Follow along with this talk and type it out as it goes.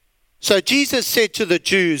So Jesus said to the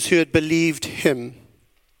Jews who had believed him,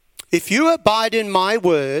 "If you abide in my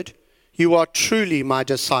word, you are truly my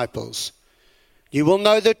disciples. You will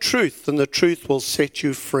know the truth, and the truth will set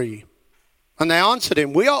you free." And they answered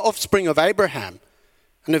him, "We are offspring of Abraham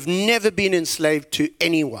and have never been enslaved to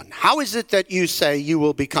anyone. How is it that you say you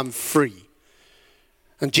will become free?"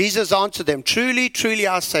 And Jesus answered them, "Truly, truly,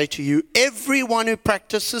 I say to you, everyone who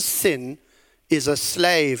practices sin is a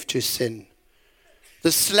slave to sin.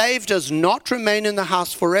 The slave does not remain in the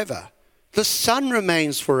house forever. The Son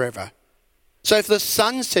remains forever. So if the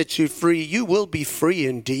Son sets you free, you will be free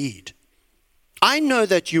indeed. I know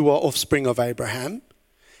that you are offspring of Abraham,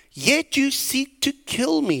 yet you seek to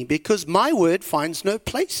kill me because my word finds no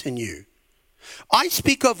place in you. I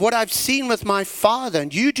speak of what I've seen with my father,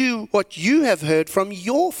 and you do what you have heard from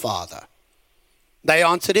your father." They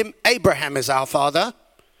answered him, "Abraham is our father."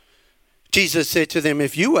 Jesus said to them,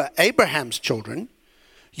 "If you were Abraham's children,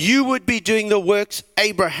 you would be doing the works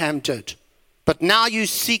Abraham did. But now you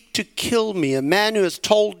seek to kill me, a man who has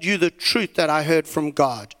told you the truth that I heard from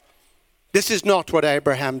God. This is not what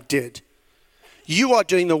Abraham did. You are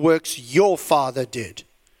doing the works your father did."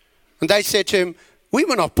 And they said to him, "We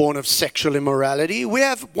were not born of sexual immorality. We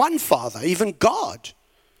have one Father, even God."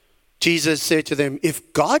 Jesus said to them,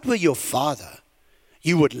 "If God were your Father,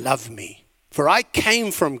 you would love me, for I came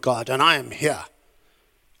from God and I am here.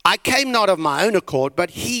 I came not of my own accord, but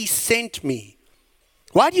he sent me.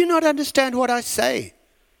 Why do you not understand what I say?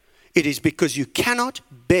 It is because you cannot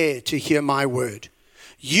bear to hear my word.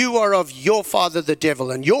 You are of your father the devil,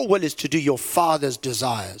 and your will is to do your father's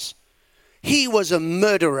desires. He was a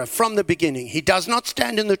murderer from the beginning. He does not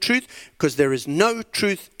stand in the truth because there is no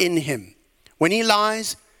truth in him. When he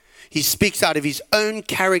lies, he speaks out of his own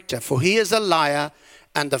character, for he is a liar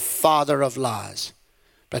and the father of lies.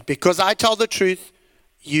 But because I tell the truth,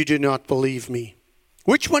 you do not believe me.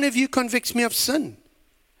 Which one of you convicts me of sin?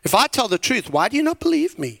 If I tell the truth, why do you not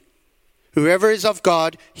believe me? Whoever is of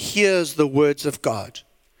God hears the words of God.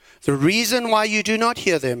 The reason why you do not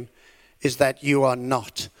hear them is that you are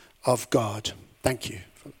not of God." Thank you.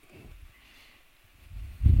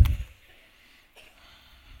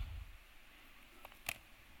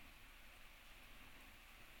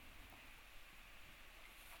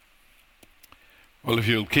 Well, if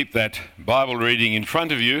you'll keep that Bible reading in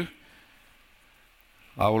front of you,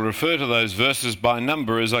 I will refer to those verses by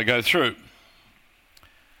number as I go through.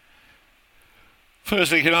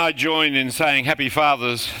 Firstly, can I join in saying Happy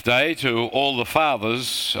Father's Day to all the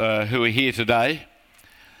fathers who are here today?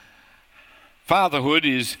 Fatherhood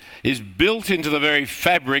is built into the very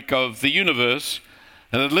fabric of the universe,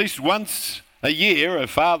 and at least once a year,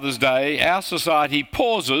 at Father's Day, our society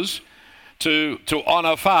pauses to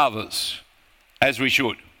honour fathers, as we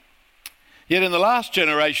should. Yet in the last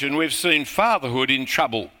generation, we've seen fatherhood in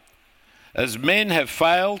trouble, as men have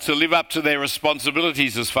failed to live up to their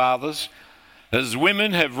responsibilities as fathers, as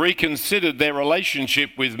women have reconsidered their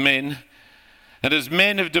relationship with men, and as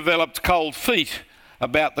men have developed cold feet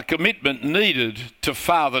about the commitment needed to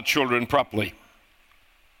father children properly.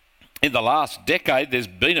 In the last decade, there's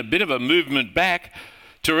been a bit of a movement back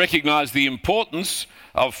to recognise the importance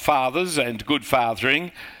of fathers and good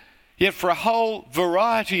fathering, yet for a whole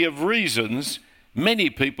variety of reasons, many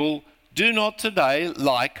people do not today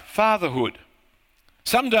like fatherhood.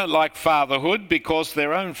 Some don't like fatherhood because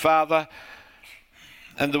their own father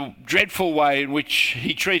and the dreadful way in which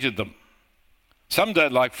he treated them. Some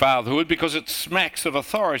don't like fatherhood because it smacks of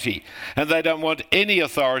authority, and they don't want any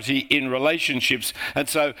authority in relationships. And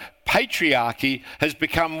so patriarchy has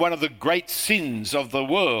become one of the great sins of the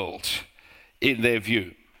world in their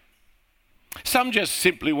view. Some just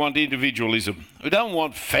simply want individualism. We don't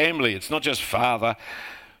want family. It's not just father.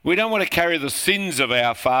 We don't want to carry the sins of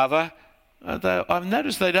our father. Although I've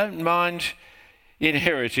noticed they don't mind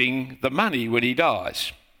inheriting the money when he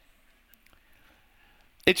dies.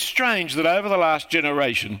 It's strange that over the last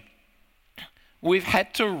generation, we've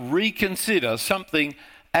had to reconsider something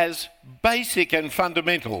as basic and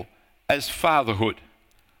fundamental as fatherhood,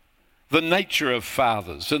 the nature of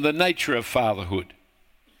fathers and the nature of fatherhood.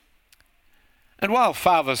 And while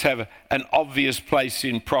fathers have an obvious place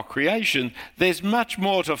in procreation, there's much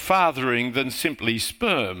more to fathering than simply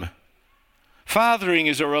sperm. Fathering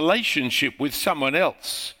is a relationship with someone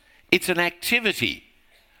else. It's an activity.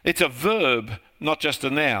 It's a verb, not just a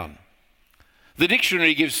noun. The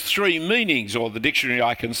dictionary gives three meanings, or the dictionary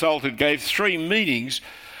I consulted gave three meanings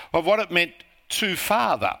of what it meant to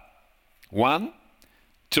father. One,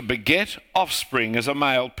 to beget offspring as a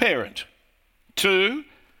male parent. Two,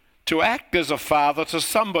 to act as a father to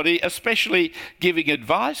somebody, especially giving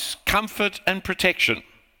advice, comfort and protection.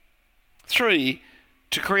 Three,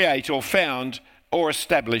 to create or found or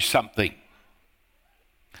establish something.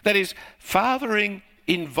 That is, fathering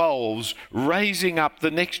involves raising up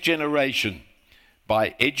the next generation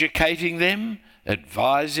by educating them,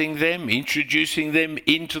 advising them, introducing them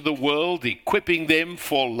into the world, equipping them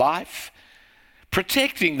for life,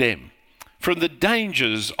 protecting them from the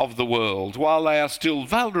dangers of the world while they are still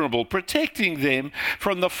vulnerable, protecting them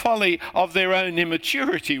from the folly of their own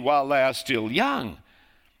immaturity while they are still young,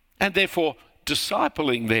 and therefore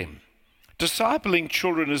discipling them, discipling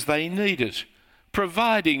children as they need it,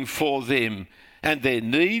 providing for them and their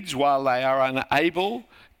needs while they are unable,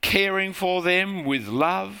 caring for them with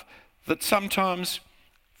love that sometimes,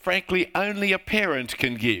 frankly, only a parent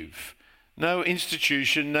can give. No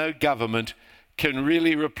institution, no government can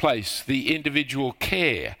really replace the individual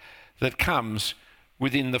care that comes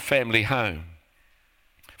within the family home.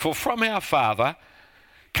 For from our Father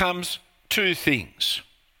comes two things.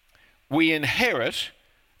 We inherit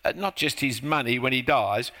not just his money when he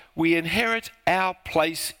dies, we inherit our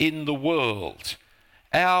place in the world.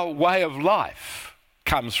 Our way of life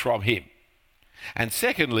comes from him. And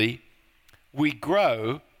secondly, we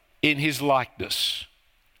grow in his likeness,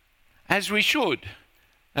 as we should,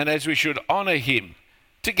 and as we should honour him,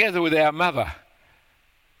 together with our mother.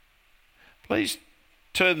 Please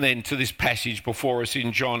turn then to this passage before us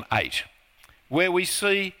in John 8, where we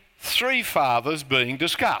see three fathers being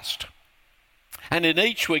discussed. And in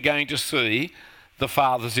each we're going to see the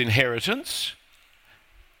father's inheritance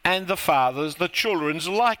and the children's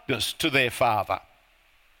likeness to their father.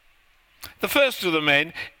 The first of the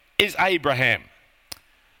men is Abraham.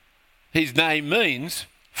 His name means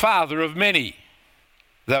father of many,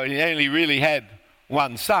 though he only really had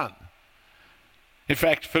one son. In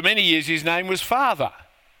fact, for many years his name was Father,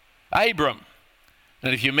 Abram.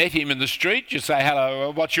 And if you met him in the street, you'd say,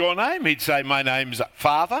 "Hello, what's your name?" He'd say, "My name's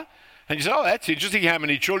Father." And you say, "Oh, that's interesting. How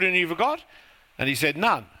many children you've got?" And he said,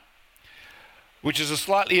 "None," which is a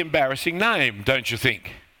slightly embarrassing name, don't you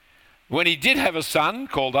think? When he did have a son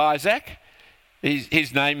called Isaac,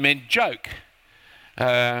 his name meant joke,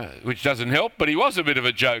 which doesn't help, but he was a bit of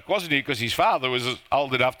a joke, wasn't he? Because his father was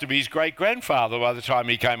old enough to be his great-grandfather by the time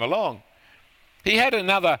he came along. He had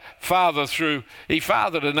another father he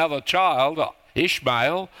fathered another child,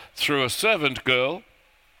 Ishmael, through a servant girl.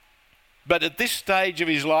 But at this stage of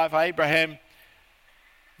his life, Abraham,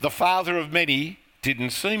 the father of many,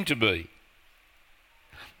 didn't seem to be.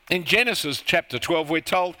 In Genesis chapter 12, we're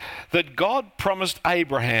told that God promised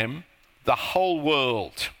Abraham the whole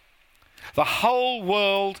world. The whole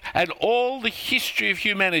world and all the history of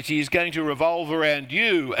humanity is going to revolve around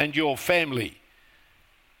you and your family.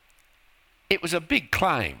 It was a big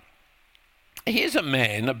claim. Here's a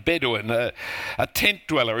man, a Bedouin, a tent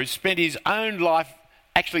dweller, who spent his own life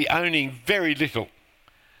actually owning very little.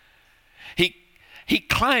 He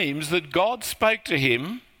claims that God spoke to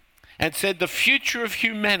him and said the future of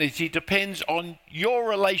humanity depends on your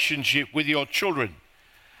relationship with your children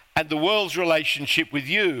and the world's relationship with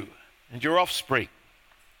you and your offspring.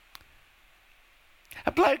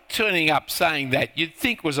 A bloke turning up saying that you'd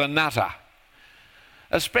think was a nutter,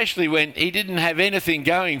 especially when he didn't have anything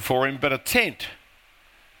going for him but a tent.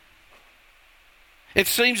 It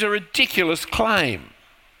seems a ridiculous claim.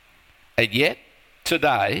 And yet,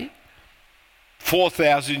 today,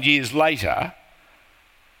 4,000 years later,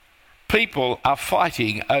 people are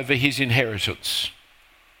fighting over his inheritance.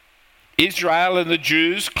 Israel and the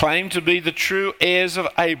Jews claim to be the true heirs of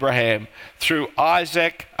Abraham through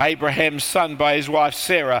Isaac, Abraham's son by his wife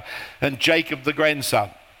Sarah, and Jacob the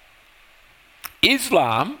grandson.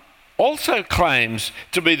 Islam also claims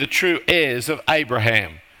to be the true heirs of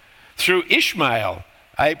Abraham through Ishmael,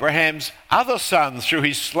 Abraham's other son, through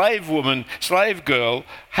his slave girl,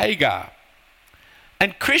 Hagar.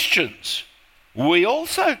 And Christians, we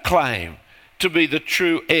also claim to be the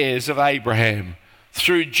true heirs of Abraham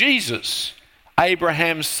through Jesus,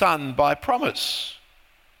 Abraham's son by promise.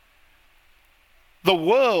 The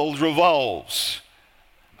world revolves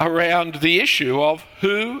around the issue of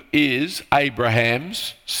who is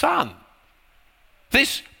Abraham's son.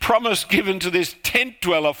 This promise given to this tent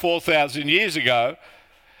dweller 4,000 years ago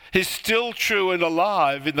is still true and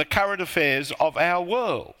alive in the current affairs of our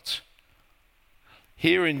world.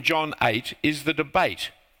 Here in John 8 is the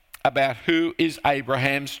debate about who is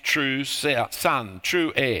Abraham's true son,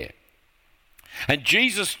 true heir. And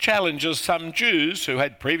Jesus challenges some Jews who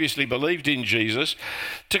had previously believed in Jesus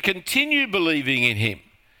to continue believing in him.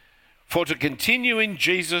 For to continue in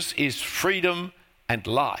Jesus is freedom and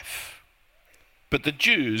life. But the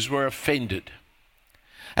Jews were offended.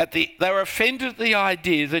 They were offended at the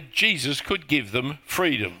idea that Jesus could give them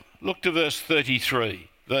freedom. Look to verse 33.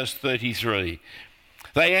 Verse 33.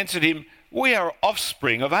 They answered him, "We are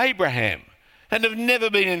offspring of Abraham and have never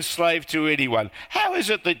been enslaved to anyone. How is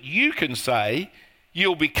it that you can say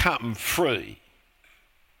you'll become free?"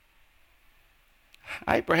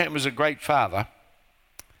 Abraham was a great father.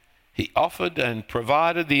 He offered and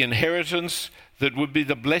provided the inheritance that would be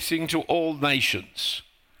the blessing to all nations.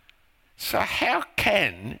 So how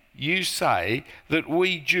can you say that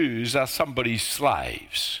we Jews are somebody's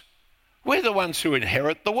slaves? We're the ones who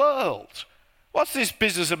inherit the world. What's this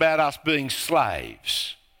business about us being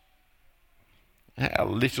slaves? How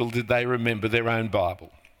little did they remember their own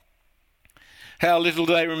Bible. How little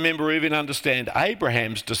do they remember or even understand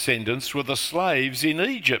Abraham's descendants were the slaves in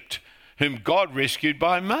Egypt, whom God rescued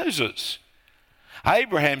by Moses.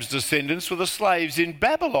 Abraham's descendants were the slaves in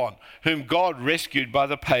Babylon, whom God rescued by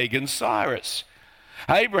the pagan Cyrus.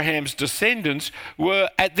 Abraham's descendants were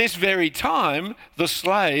at this very time the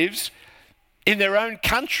slaves in their own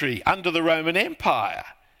country under the Roman Empire.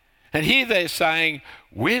 And here they're saying,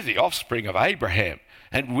 we're the offspring of Abraham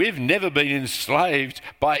and we've never been enslaved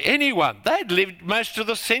by anyone. They'd lived most of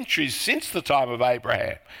the centuries since the time of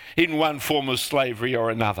Abraham in one form of slavery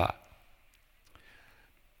or another.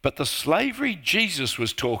 But the slavery Jesus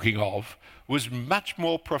was talking of was much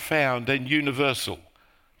more profound and universal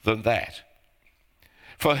than that.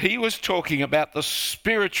 For he was talking about the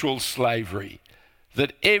spiritual slavery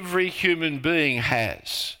that every human being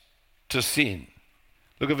has to sin.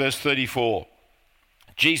 Look at verse 34.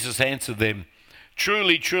 Jesus answered them,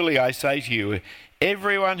 "Truly, truly, I say to you,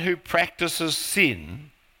 everyone who practices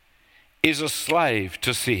sin is a slave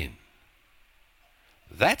to sin."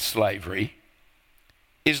 That slavery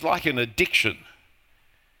is like an addiction,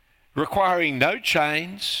 requiring no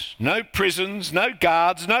chains, no prisons, no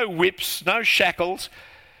guards, no whips, no shackles,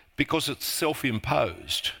 because it's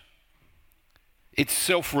self-imposed. It's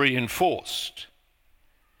self-reinforced.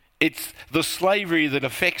 It's the slavery that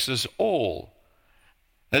affects us all,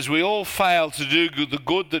 as we all fail to do the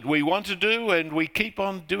good that we want to do, and we keep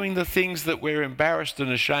on doing the things that we're embarrassed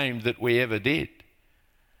and ashamed that we ever did.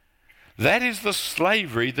 That is the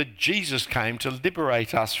slavery that Jesus came to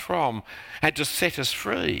liberate us from and to set us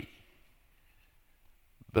free.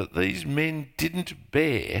 But these men didn't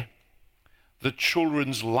bear the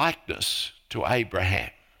children's likeness to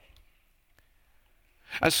Abraham.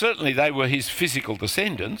 Certainly they were his physical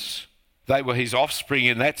descendants. They were his offspring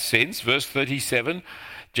in that sense. Verse 37,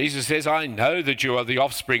 Jesus says, "I know that you are the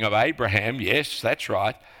offspring of Abraham." Yes, that's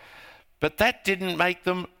right. But that didn't make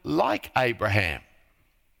them like Abraham.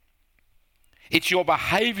 It's your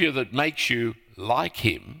behaviour that makes you like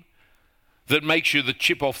him, that makes you the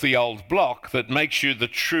chip off the old block, that makes you the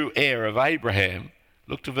true heir of Abraham.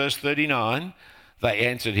 Look to verse 39. They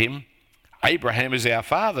answered him, "Abraham is our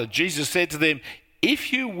father." Jesus said to them,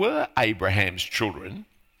 "If you were Abraham's children,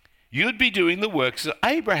 you'd be doing the works that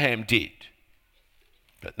Abraham did.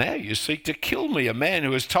 But now you seek to kill me, a man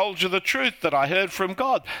who has told you the truth that I heard from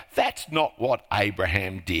God. That's not what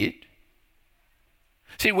Abraham did."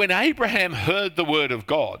 See, when Abraham heard the word of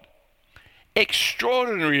God,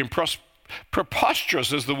 extraordinary and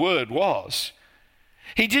preposterous as the word was,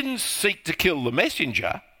 he didn't seek to kill the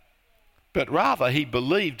messenger, but rather he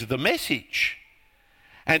believed the message,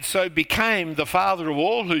 and so became the father of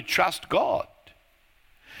all who trust God.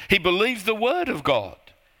 He believed the word of God.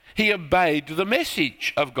 He obeyed the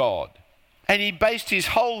message of God, and he based his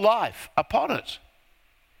whole life upon it.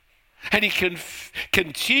 And he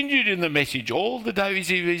continued in the message all the days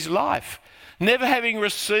of his life, never having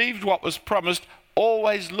received what was promised,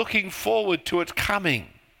 always looking forward to it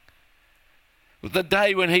coming. The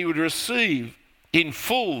day when he would receive in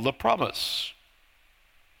full the promise.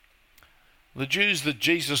 The Jews that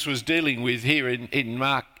Jesus was dealing with here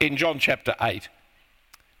in John chapter 8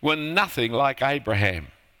 were nothing like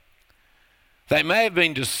Abraham. They may have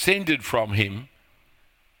been descended from him,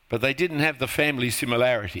 but they didn't have the family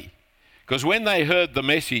similarity. Because when they heard the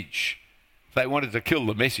message, they wanted to kill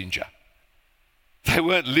the messenger. They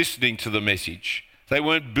weren't listening to the message. They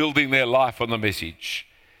weren't building their life on the message.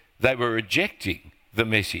 They were rejecting the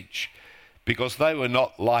message because they were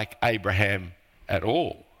not like Abraham at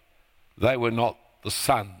all. They were not the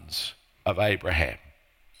sons of Abraham.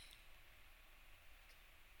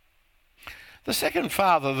 The second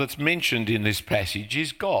father that's mentioned in this passage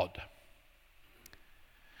is God.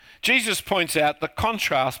 Jesus points out the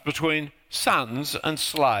contrast between sons and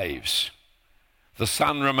slaves. The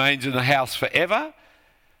son remains in the house forever,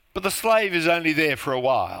 but the slave is only there for a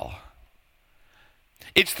while.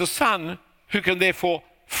 It's the son who can therefore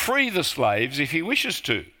free the slaves if he wishes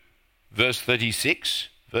to. Verse 36.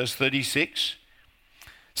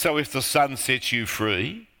 "So if the son sets you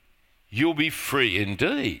free, you'll be free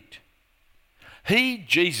indeed. He,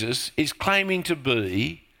 Jesus, is claiming to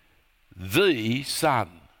be the Son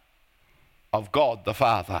of God the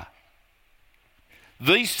Father.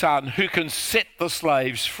 The Son who can set the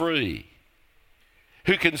slaves free,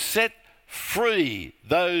 who can set free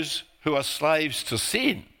those who are slaves to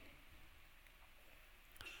sin.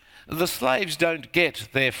 The slaves don't get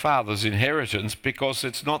their father's inheritance because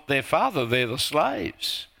it's not their father, they're the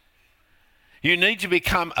slaves. You need to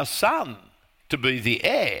become a son to be the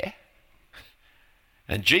heir.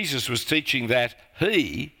 And Jesus was teaching that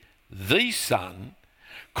he, the Son,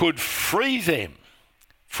 could free them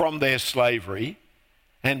from their slavery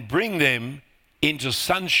and bring them into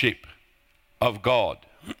sonship of God.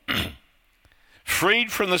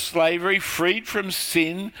 Freed from the slavery, freed from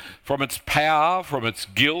sin, from its power, from its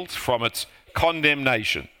guilt, from its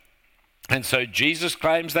condemnation. And so Jesus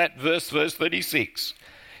claims that verse 36.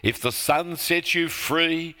 If the Son sets you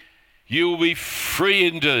free, you will be free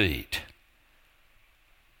indeed.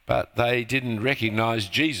 But they didn't recognize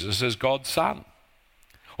Jesus as God's Son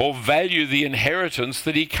or value the inheritance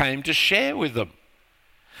that he came to share with them.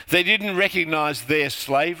 They didn't recognize their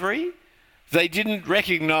slavery. They didn't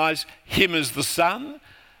recognize him as the Son.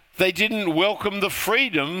 They didn't welcome the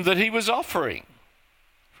freedom that he was offering.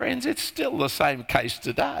 Friends, it's still the same case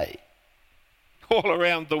today. All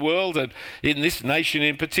around the world and in this nation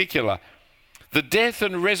in particular. The death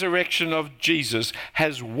and resurrection of Jesus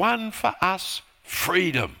has won for us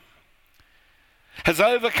freedom, has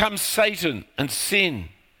overcome Satan and sin,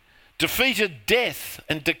 defeated death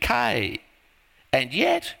and decay, and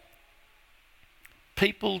yet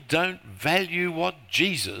people don't value what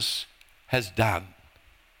Jesus has done.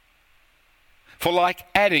 For like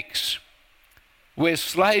addicts, we're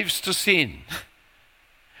slaves to sin,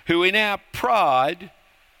 who in our pride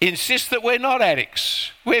insist that we're not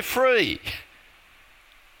addicts, we're free,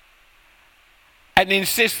 and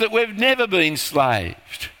insist that we've never been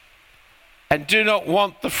slaved and do not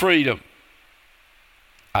want the freedom.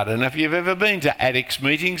 I don't know if you've ever been to addicts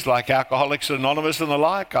meetings like Alcoholics Anonymous and the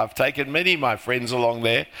like. I've taken many of my friends along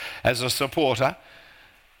there as a supporter.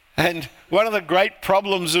 And one of the great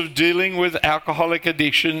problems of dealing with alcoholic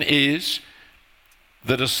addiction is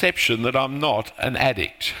the deception that I'm not an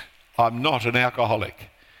addict. I'm not an alcoholic.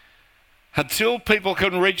 Until people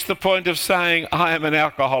can reach the point of saying, I am an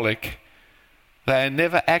alcoholic, they are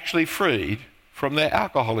never actually freed from their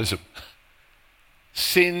alcoholism.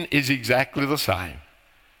 Sin is exactly the same.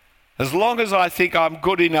 As long as I think I'm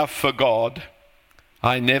good enough for God,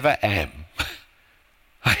 I never am.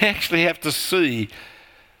 I actually have to see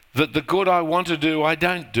that the good I want to do, I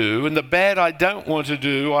don't do, and the bad I don't want to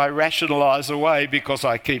do, I rationalize away because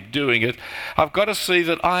I keep doing it. I've got to see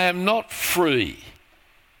that I am not free.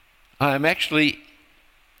 I am actually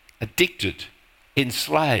addicted,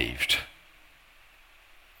 enslaved.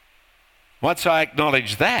 Once I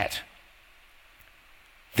acknowledge that,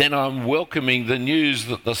 then I'm welcoming the news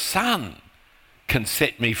that the Son can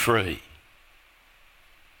set me free.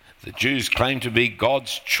 The Jews claim to be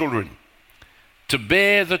God's children, to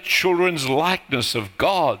bear the children's likeness of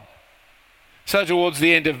God. So towards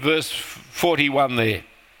the end of verse 41 there,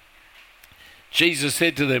 Jesus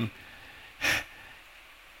said to them,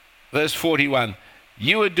 verse 41,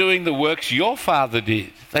 you are doing the works your father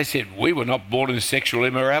did. They said, we were not born in sexual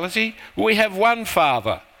immorality. We have one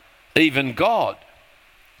Father, even God.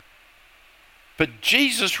 But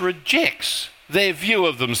Jesus rejects their view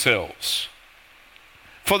of themselves,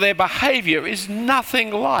 for their behavior is nothing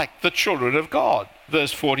like the children of God.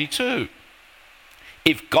 Verse 42.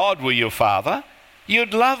 If God were your Father,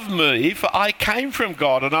 you'd love me, for I came from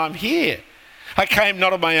God and I'm here. I came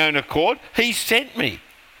not of my own accord. He sent me.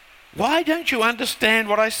 Why don't you understand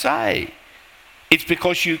what I say? It's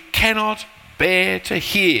because you cannot bear to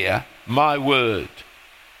hear my word.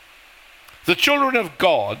 The children of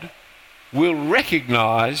God will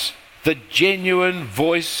recognize the genuine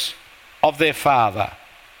voice of their Father.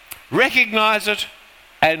 Recognize it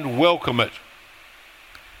and welcome it.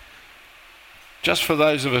 Just for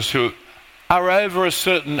those of us who are over a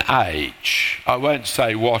certain age, I won't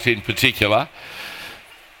say what in particular,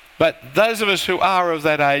 but those of us who are of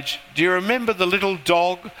that age, do you remember the little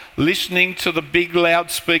dog listening to the big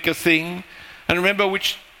loudspeaker thing? And remember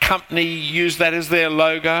which company used that as their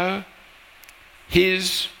logo?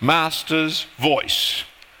 His master's voice.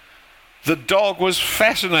 The dog was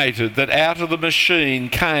fascinated that out of the machine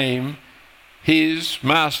came his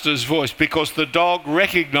master's voice because the dog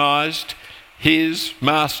recognized his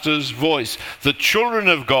master's voice. The children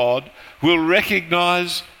of God will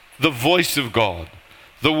recognize the voice of God,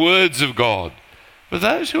 the words of God. But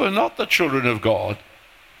those who are not the children of God,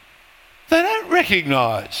 they don't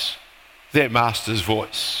recognize their master's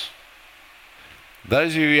voice.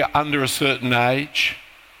 Those of you under a certain age,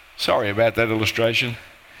 sorry about that illustration,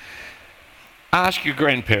 ask your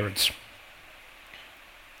grandparents.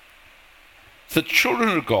 The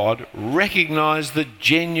children of God recognise the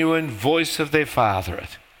genuine voice of their Father.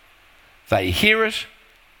 They hear it,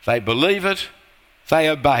 they believe it, they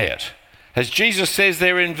obey it. As Jesus says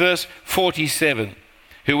there in verse 47,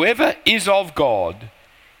 whoever is of God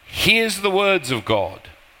hears the words of God.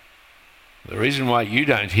 The reason why you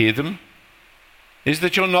don't hear them is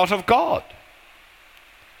that you're not of God.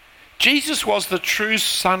 Jesus was the true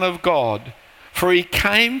Son of God, for he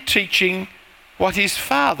came teaching what his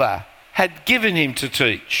Father had given him to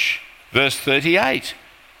teach. Verse 38,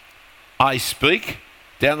 I speak,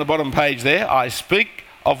 down the bottom page there, I speak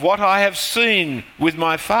of what I have seen with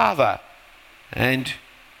my Father, and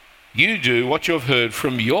you do what you've heard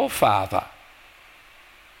from your father.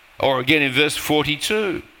 Or again in verse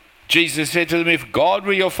 42, Jesus said to them, if God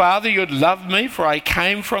were your Father, you'd love me, for I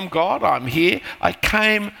came from God. I'm here. I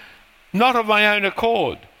came not of my own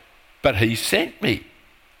accord, but he sent me.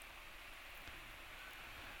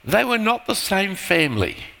 They were not the same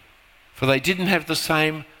family, for they didn't have the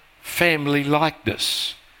same family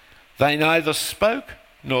likeness. They neither spoke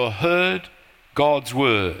nor heard God's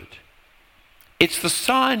word. It's the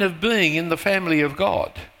sign of being in the family of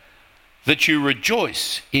God that you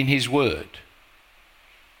rejoice in his word.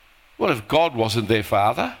 What if God wasn't their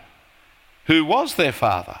father? Who was their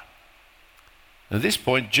father? At this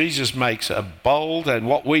point, Jesus makes a bold and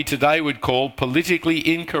what we today would call politically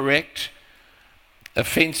incorrect,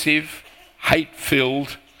 offensive,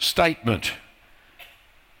 hate-filled statement.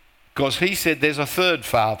 Because he said there's a third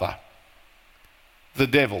father, the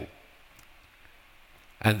devil.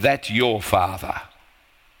 And that's your father.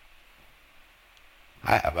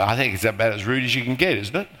 I think it's about as rude as you can get,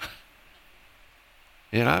 isn't it?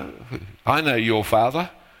 You know, I know your father.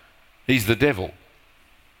 He's the devil.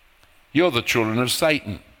 You're the children of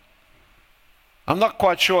Satan. I'm not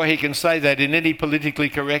quite sure he can say that in any politically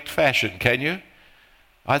correct fashion, can you?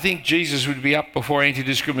 I think Jesus would be up before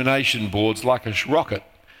anti-discrimination boards like a rocket,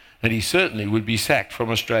 and he certainly would be sacked from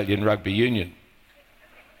Australian Rugby Union.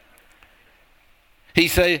 He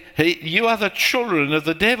said, you are the children of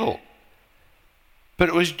the devil. But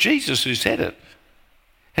it was Jesus who said it.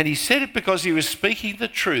 And he said it because he was speaking the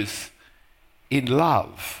truth in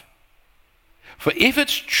love. For if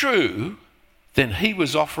it's true, then he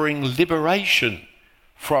was offering liberation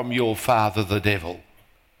from your father, the devil.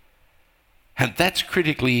 And that's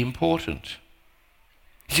critically important.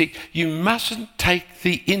 You see, you mustn't take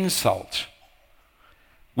the insult.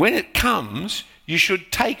 When it comes, you should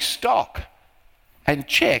take stock and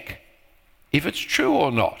check if it's true or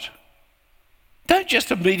not. Don't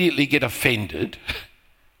just immediately get offended.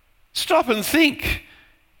 Stop and think.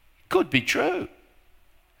 It could be true.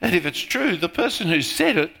 And if it's true, the person who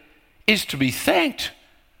said it is to be thanked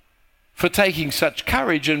for taking such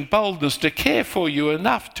courage and boldness to care for you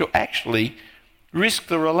enough to actually risk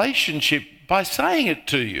the relationship by saying it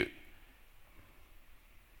to you.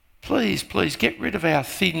 Please, please get rid of our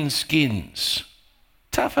thin skins.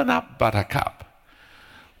 Toughen up, buttercup.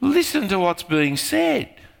 Listen to what's being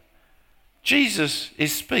said. Jesus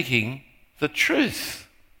is speaking the truth.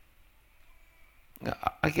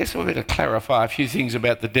 I guess I better clarify a few things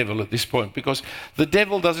about the devil at this point, because the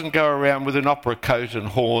devil doesn't go around with an opera coat and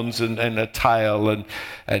horns and a tail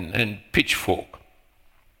and pitchfork.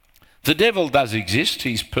 The devil does exist.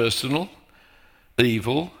 He's personal,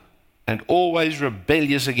 evil, and always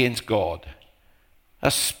rebellious against God. A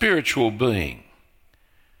spiritual being.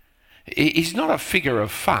 He's not a figure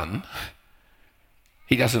of fun.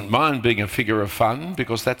 He doesn't mind being a figure of fun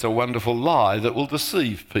because that's a wonderful lie that will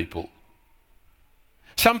deceive people.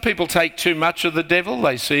 Some people take too much of the devil.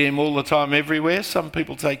 They see him all the time everywhere. Some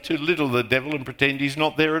people take too little of the devil and pretend he's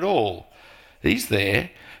not there at all. He's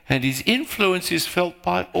there, and his influence is felt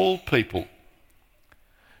by all people,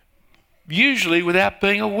 usually without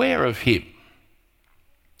being aware of him.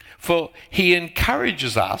 For he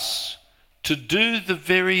encourages us to do the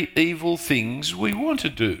very evil things we want to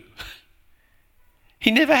do.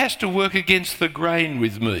 He never has to work against the grain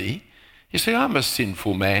with me. You see, I'm a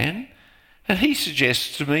sinful man, and he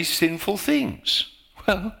suggests to me sinful things.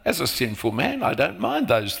 Well, as a sinful man, I don't mind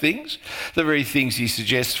those things. The very things he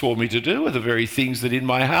suggests for me to do are the very things that in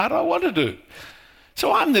my heart I want to do.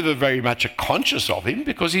 So I'm never very much conscious of him,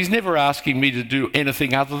 because he's never asking me to do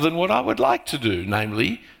anything other than what I would like to do,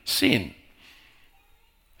 namely sin.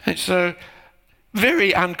 And so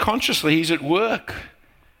very unconsciously he's at work.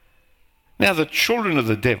 Now the children of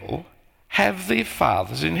the devil have their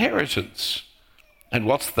father's inheritance. And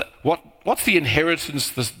what's the inheritance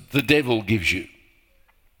the devil gives you?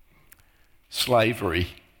 slavery.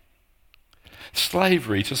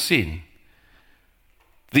 Slavery to sin.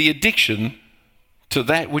 The addiction to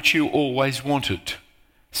that which you always wanted.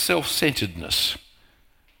 Self-centeredness.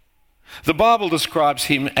 The Bible describes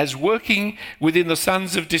him as working within the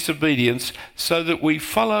sons of disobedience so that we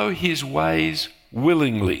follow his ways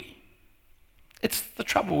willingly. It's the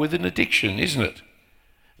trouble with an addiction, isn't it?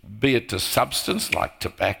 Be it to substance like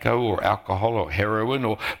tobacco or alcohol or heroin,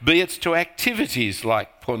 or be it to activities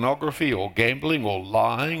like pornography or gambling or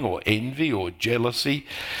lying or envy or jealousy.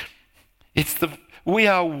 We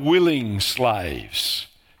are willing slaves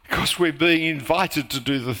because we're being invited to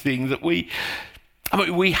do the thing that we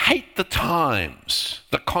hate the times,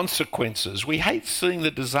 the consequences. We hate seeing the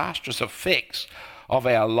disastrous effects of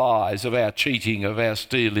our lies, of our cheating, of our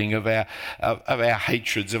stealing, of our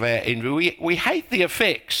hatreds, of our envy. We hate the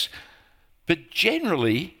effects, but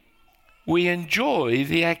generally we enjoy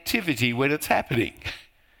the activity when it's happening.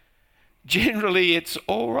 Generally it's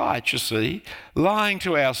all right, you see, lying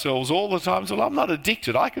to ourselves all the time. Well, I'm not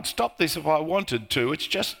addicted. I could stop this if I wanted to. It's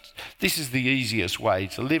just, this is the easiest way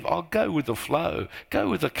to live. I'll go with the flow, go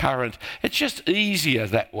with the current. It's just easier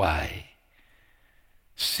that way.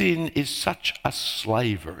 Sin is such a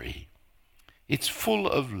slavery. It's full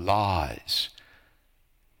of lies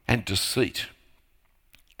and deceit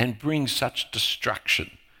and brings such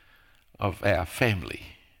destruction of our family,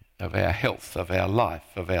 of our health, of our life,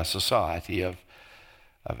 of our society, of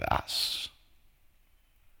us.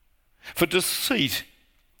 For deceit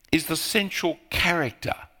is the central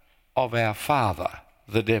character of our father,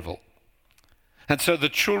 the devil. And so the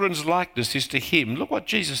children's likeness is to him. Look what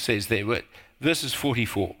Jesus says there, verses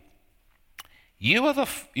 44. You are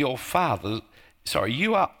of your father,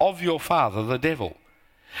 the devil,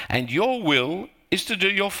 and your will is to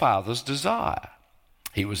do your father's desire.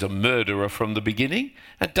 He was a murderer from the beginning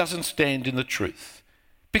and doesn't stand in the truth,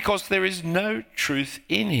 because there is no truth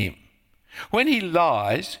in him. When he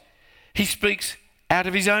lies, he speaks out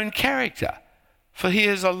of his own character, for he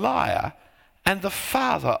is a liar and the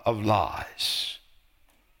father of lies.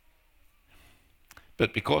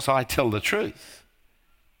 But because I tell the truth,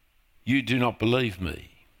 you do not believe me.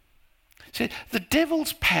 See, the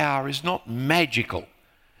devil's power is not magical.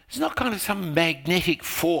 It's not kind of some magnetic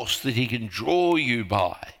force that he can draw you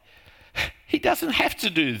by. He doesn't have to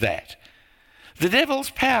do that. The devil's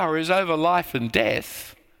power is over life and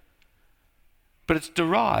death, but it's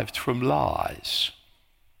derived from lies.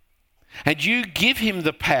 And you give him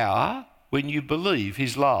the power when you believe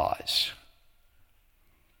his lies.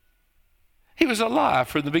 He was a liar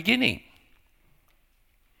from the beginning.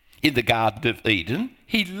 In the Garden of Eden,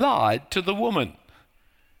 he lied to the woman.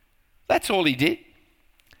 That's all he did.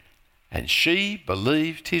 And she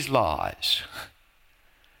believed his lies.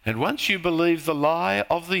 And once you believe the lie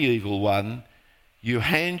of the evil one, you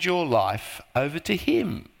hand your life over to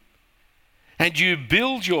him. And you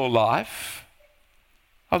build your life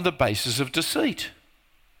on the basis of deceit.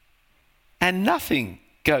 And nothing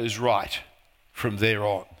goes right from there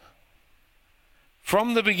on.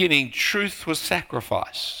 From the beginning, truth was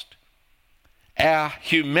sacrificed. Our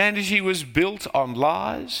humanity was built on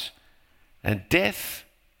lies, and death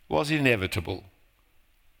was inevitable.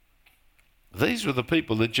 These were the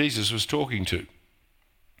people that Jesus was talking to,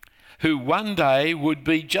 who one day would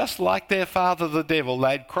be just like their father, the devil.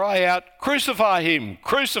 They'd cry out, "Crucify him,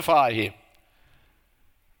 crucify him."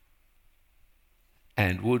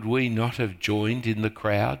 And would we not have joined in the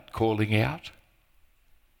crowd calling out?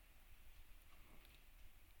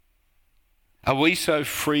 Are we so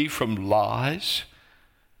free from lies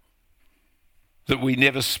that we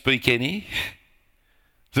never speak any?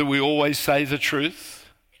 That we always say the truth?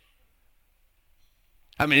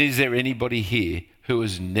 I mean, is there anybody here who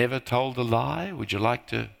has never told a lie? Would you like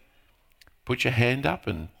to put your hand up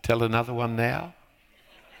and tell another one now?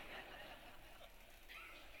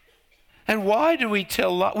 And why do we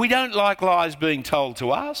tell lies? We don't like lies being told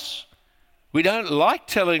to us. We don't like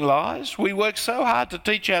telling lies. We work so hard to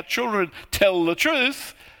teach our children tell the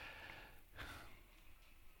truth.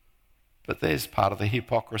 But there's part of the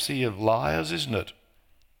hypocrisy of liars, isn't it?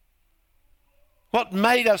 What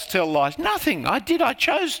made us tell lies? Nothing. I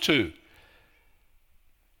chose to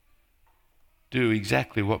do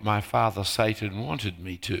exactly what my father Satan wanted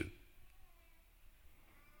me to.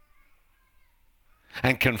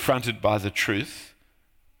 And confronted by the truth,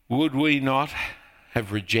 would we not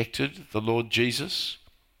have rejected the Lord Jesus?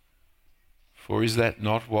 For is that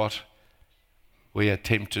not what we are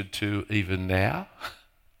tempted to even now?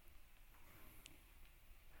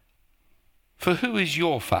 For who is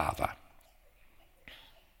your father?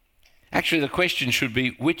 Actually, the question should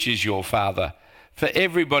be, which is your father? For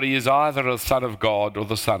everybody is either a son of God or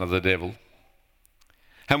the son of the devil.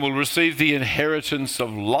 and will receive the inheritance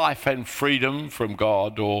of life and freedom from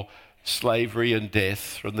God, or slavery and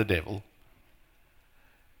death from the devil.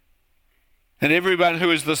 And everyone who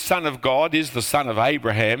is the son of God is the son of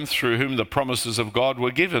Abraham, through whom the promises of God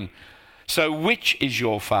were given. So which is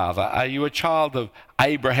your father? Are you a child of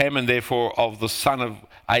Abraham and therefore of the son of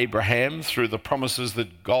Abraham through the promises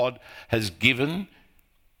that God has given?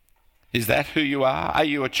 Is that who you are? Are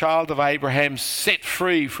you a child of Abraham, set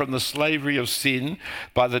free from the slavery of sin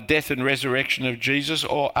by the death and resurrection of Jesus?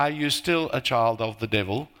 Or are you still a child of the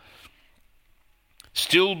devil,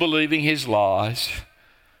 still believing his lies,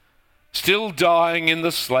 still dying in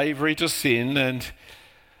the slavery to sin and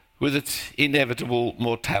with its inevitable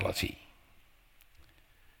mortality?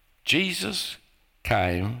 Jesus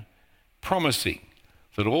came promising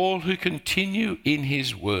that all who continue in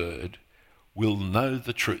his word will know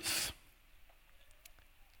the truth.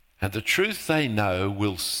 And the truth they know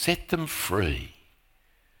will set them free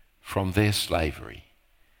from their slavery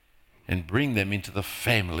and bring them into the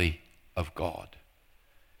family of God.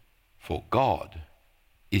 For God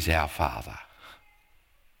is our Father.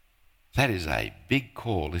 That is a big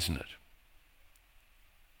call, isn't it?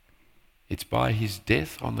 It's by his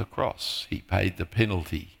death on the cross he paid the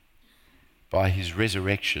penalty. By his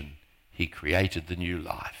resurrection he created the new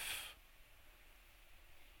life.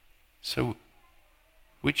 So,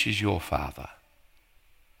 which is your father?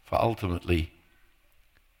 For ultimately,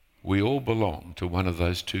 we all belong to one of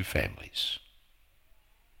those two families,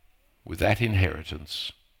 with that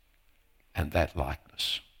inheritance and that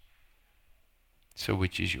likeness. So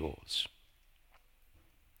which is yours?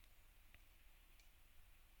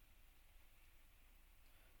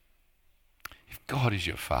 If God is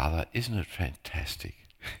your father, isn't it fantastic?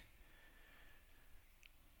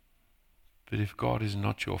 But if God is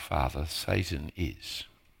not your father, Satan is.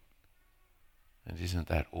 And isn't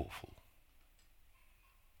that awful?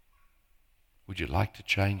 Would you like to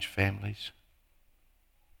change families?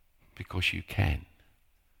 Because you can,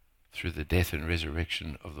 through the death and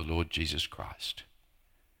resurrection of the Lord Jesus Christ.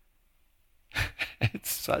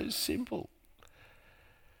 It's so simple.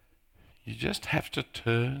 You just have to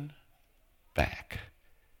turn back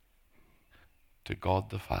to God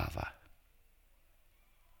the Father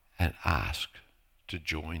and ask to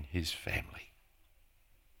join his family.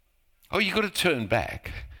 Oh, you've got to turn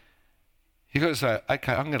back. You've got to say,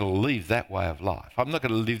 okay, I'm going to leave that way of life. I'm not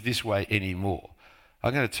going to live this way anymore.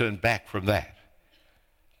 I'm going to turn back from that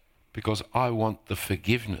because I want the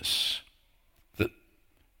forgiveness that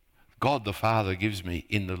God the Father gives me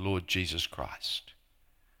in the Lord Jesus Christ.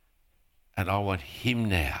 And I want him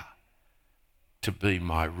now to be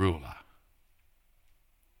my ruler.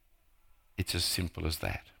 It's as simple as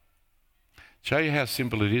that. Show you how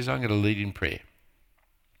simple it is, I'm going to lead in prayer.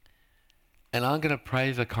 And I'm going to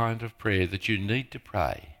pray the kind of prayer that you need to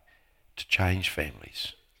pray to change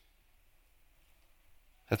families.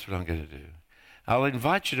 That's what I'm going to do. I'll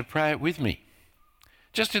invite you to pray it with me,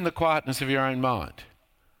 just in the quietness of your own mind.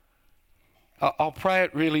 I'll pray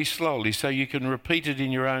it really slowly so you can repeat it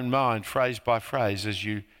in your own mind, phrase by phrase, as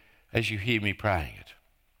you hear me praying it.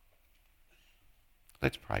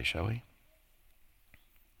 Let's pray, shall we?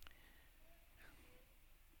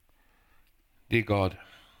 Dear God,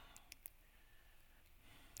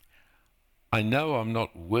 I know I'm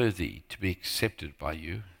not worthy to be accepted by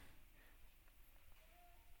you.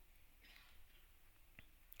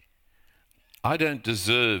 I don't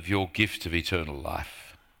deserve your gift of eternal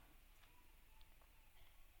life.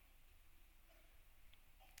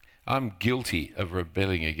 I'm guilty of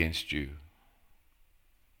rebelling against you.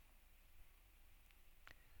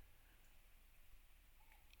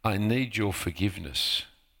 I need your forgiveness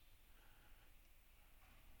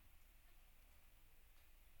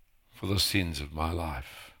for the sins of my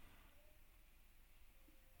life.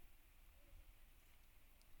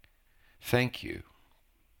 Thank you.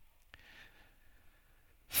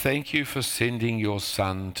 Thank you for sending your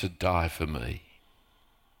Son to die for me,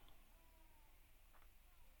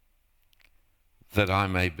 that I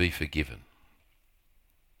may be forgiven.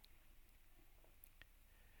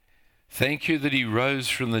 Thank you that he rose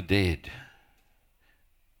from the dead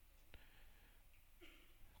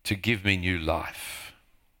to give me new life.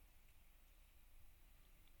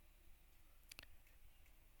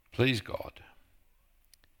 Please, God,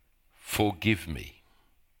 forgive me.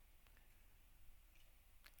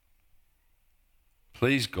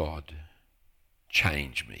 Please, God,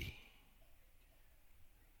 change me,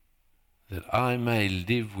 that I may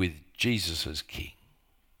live with Jesus as King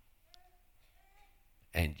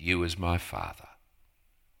and you as my Father.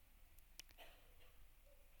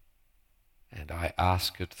 And I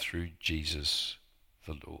ask it through Jesus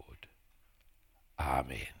the Lord.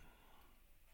 Amen.